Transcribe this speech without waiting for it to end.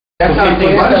Porque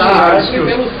tem vários lugares que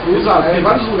eu, exato, tem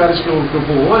vários lugares que eu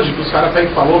vou hoje que os caras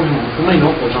pegam e falam, meu irmão, também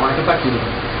não, pô, Jamaica tá aqui.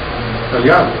 Tá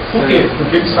ligado? Por quê?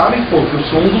 Porque eles sabem, pô, que eu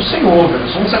sou um do Senhor, velho, eu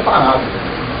sou um separado.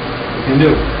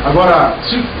 Entendeu? Agora,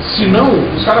 se não,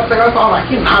 os caras pegaram e falaram,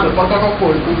 aqui nada, pode tocar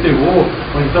com terror,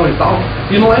 ou então e tal.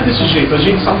 E não é desse jeito. A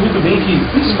gente sabe muito bem que,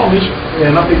 principalmente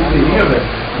na periferia, velho,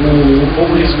 o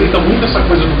povo respeita muito essa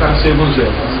coisa do cara ser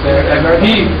evangélico.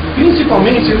 E,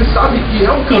 principalmente, eles sabem que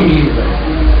é o caminho,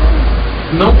 velho.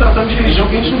 Não tratando de religião,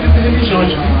 que a gente não vive de religião, a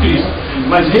gente vive Cristo.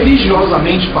 Mas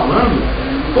religiosamente falando,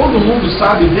 todo mundo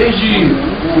sabe, desde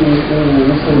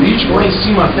o político lá em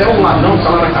cima até o ladrão que está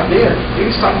lá na cadeia,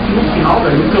 eles sabem que no final,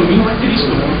 velho, o caminho é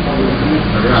Cristo.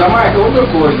 Jamaica, outra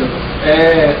coisa.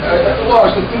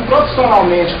 Lógico, assim,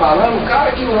 profissionalmente falando, o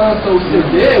cara que lança o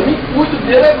CD, o intuito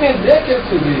dele é vender aquele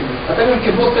CD. Até mesmo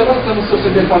que você lançando o seu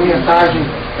CD com uma mensagem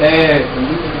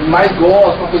mais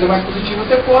gospel, uma coisa mais positiva,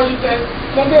 você pode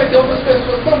converter outras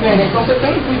pessoas também, né? Então você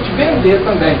tem o intuito de vender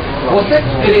também. Você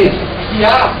crê que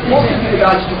há a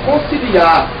possibilidade de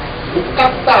conciliar o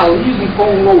capitalismo com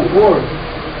o louvor?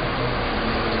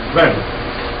 Velho,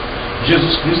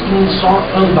 Jesus Cristo não só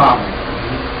andava,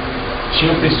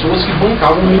 tinha pessoas que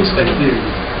bancavam o ministério dele.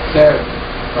 Certo.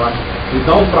 Tá?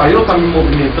 Então, para eu estar me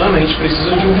movimentando, a gente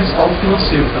precisa de um respaldo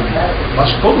financeiro também.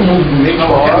 Acho que todo mundo do meio, de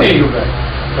qualquer meio, velho.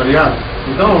 Tá ligado?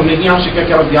 Então, ninguém acha que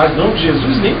aquela viagem não de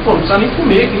Jesus nem não precisa nem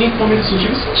comer, que nem fome ele sentia.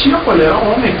 Ele sentia, pô, ele era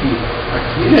homem aqui.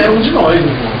 Aqui ele era um de nós,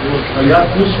 irmão. Tá ligado?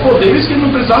 Com os poderes que ele não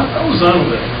precisava estar usando,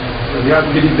 velho. Tá ligado?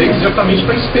 Porque ele veio exatamente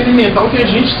para experimentar o que a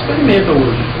gente experimenta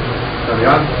hoje. Tá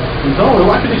ligado? Então,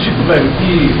 eu acredito, velho,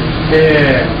 que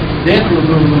dentro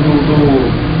do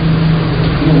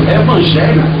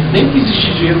evangelho tem que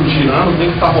existir dinheiro girando, tem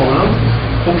que estar rolando,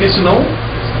 porque senão,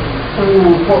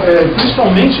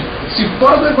 principalmente, se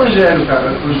fora do evangelho,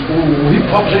 cara, o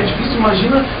hip hop já é difícil,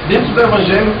 imagina dentro do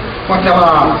evangelho com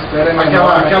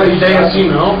aquela ideia assim,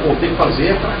 não, pô, tem que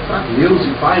fazer pra Deus e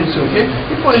pai, não sei o quê.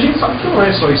 E pô, a gente sabe que não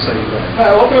é só isso aí,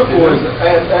 velho. Outra coisa,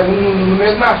 no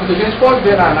mesmo assunto, a gente pode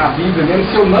ver na Bíblia, mesmo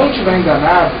se eu não estiver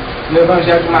enganado, no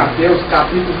Evangelho de Mateus,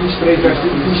 capítulo 23,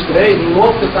 versículo 23, no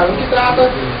Novo Testamento, que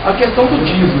trata a questão do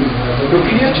dízimo. Eu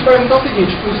queria te perguntar o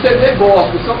seguinte, o CD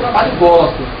gospel, o seu trabalho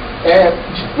gospel,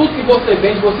 de tudo que você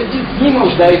vende, você dizima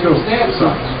os 10%?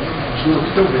 De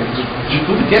tudo que eu vendo, de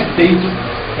tudo que é feito,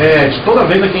 de toda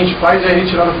venda que a gente faz é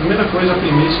retirar a primeira coisa, a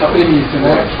primícia. A primícia,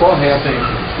 né? Correto.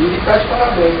 E tá de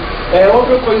parabéns.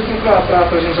 Outra coisa assim,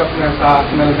 pra gente já começar a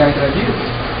finalizar a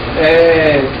entrevista,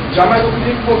 jamais eu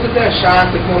queria que você deixasse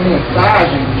aqui uma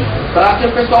mensagem para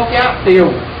aquele pessoal que é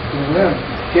ateu, entendeu?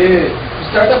 Porque,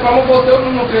 de certa forma, eu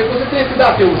não creio que você tenha sido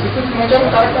ateu, você simplesmente era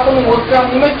um cara que estava num outro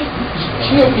caminho, mas que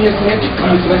tinha o conhecimento de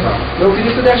Cristo, né? Eu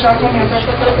queria que você deixasse uma mensagem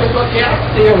para aquela pessoa que é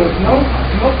ateu, que não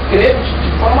crê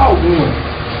de forma alguma.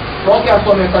 Qual que é a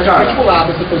sua mensagem particular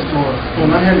para essa pessoa? Bom,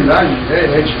 na realidade,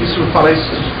 é difícil falar esse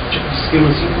tipo de esquema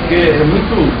assim, porque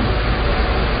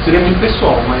seria muito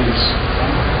pessoal, mas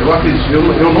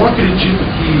eu não acredito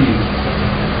que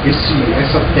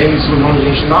essa terra, esse lugar onde a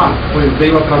gente está,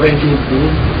 veio através de um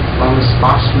ponto lá no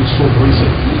espaço, e sobrou isso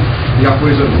aqui, e a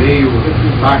coisa veio,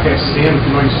 está crescendo, que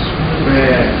nós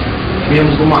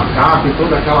viemos do macaco e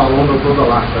toda aquela onda toda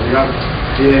lá, tá ligado?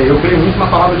 Eu creio muito na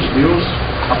palavra de Deus,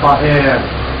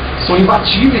 são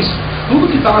imbatíveis, tudo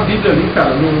que está na Bíblia ali,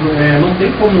 cara, não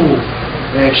tem como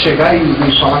chegar e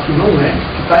falar que não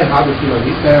que está errado aquilo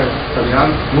ali, tá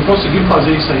ligado? Não conseguiram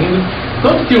fazer isso ainda.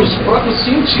 Tanto que os próprios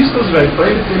cientistas, velho, para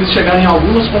eles chegarem em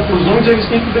algumas conclusões, eles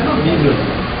têm que ver na Bíblia,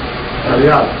 tá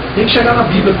ligado? Tem que chegar na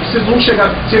Bíblia, porque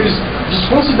se eles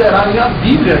desconsiderarem a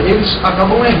Bíblia, eles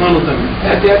acabam errando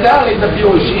também. Tem até a lei da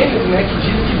biogênese, né, que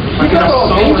diz que vida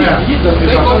provém de vida, não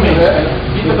tem como,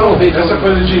 vida provém. Essa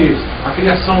coisa de a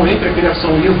criação, entre a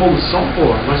criação e a evolução,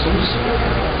 pô, nós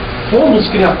fomos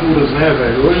criaturas, né,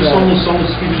 velho? Hoje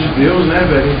somos filhos de Deus, né,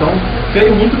 velho? Então,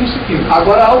 creio muito nisso aqui.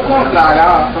 Agora, ao contrário,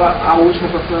 a última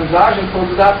mensagem foi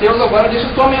dos ateus, agora deixa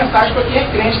sua mensagem para quem é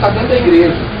crente, está dentro da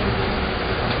igreja.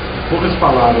 Poucas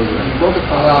palavras, velho. Poucas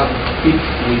palavras.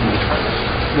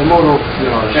 Demorou.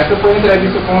 Essa foi uma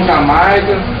entrevista com o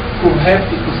Jamaica, o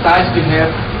site de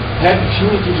rap Team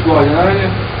aqui de Goiânia,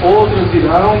 outros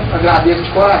virão. Agradeço de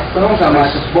coração,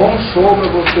 Jamaica. Bom show pra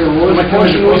você hoje. Mas que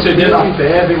hoje o CD da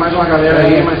fé, vem mais uma galera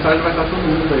aí, mais tarde vai estar todo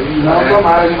mundo aí. Não,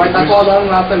 tomara, a gente vai estar colando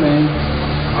lá também.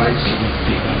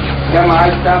 Até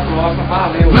mais, até a próxima,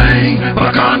 valeu. Vem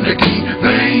pra cá, neguinho,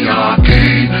 vem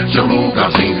aqui, seu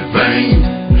lugarzinho, vem.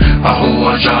 A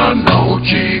rua já não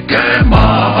te quer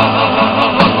mais.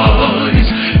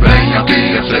 Vem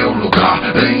aqui, é seu lugar,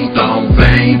 então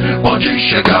vem, pode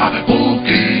chegar.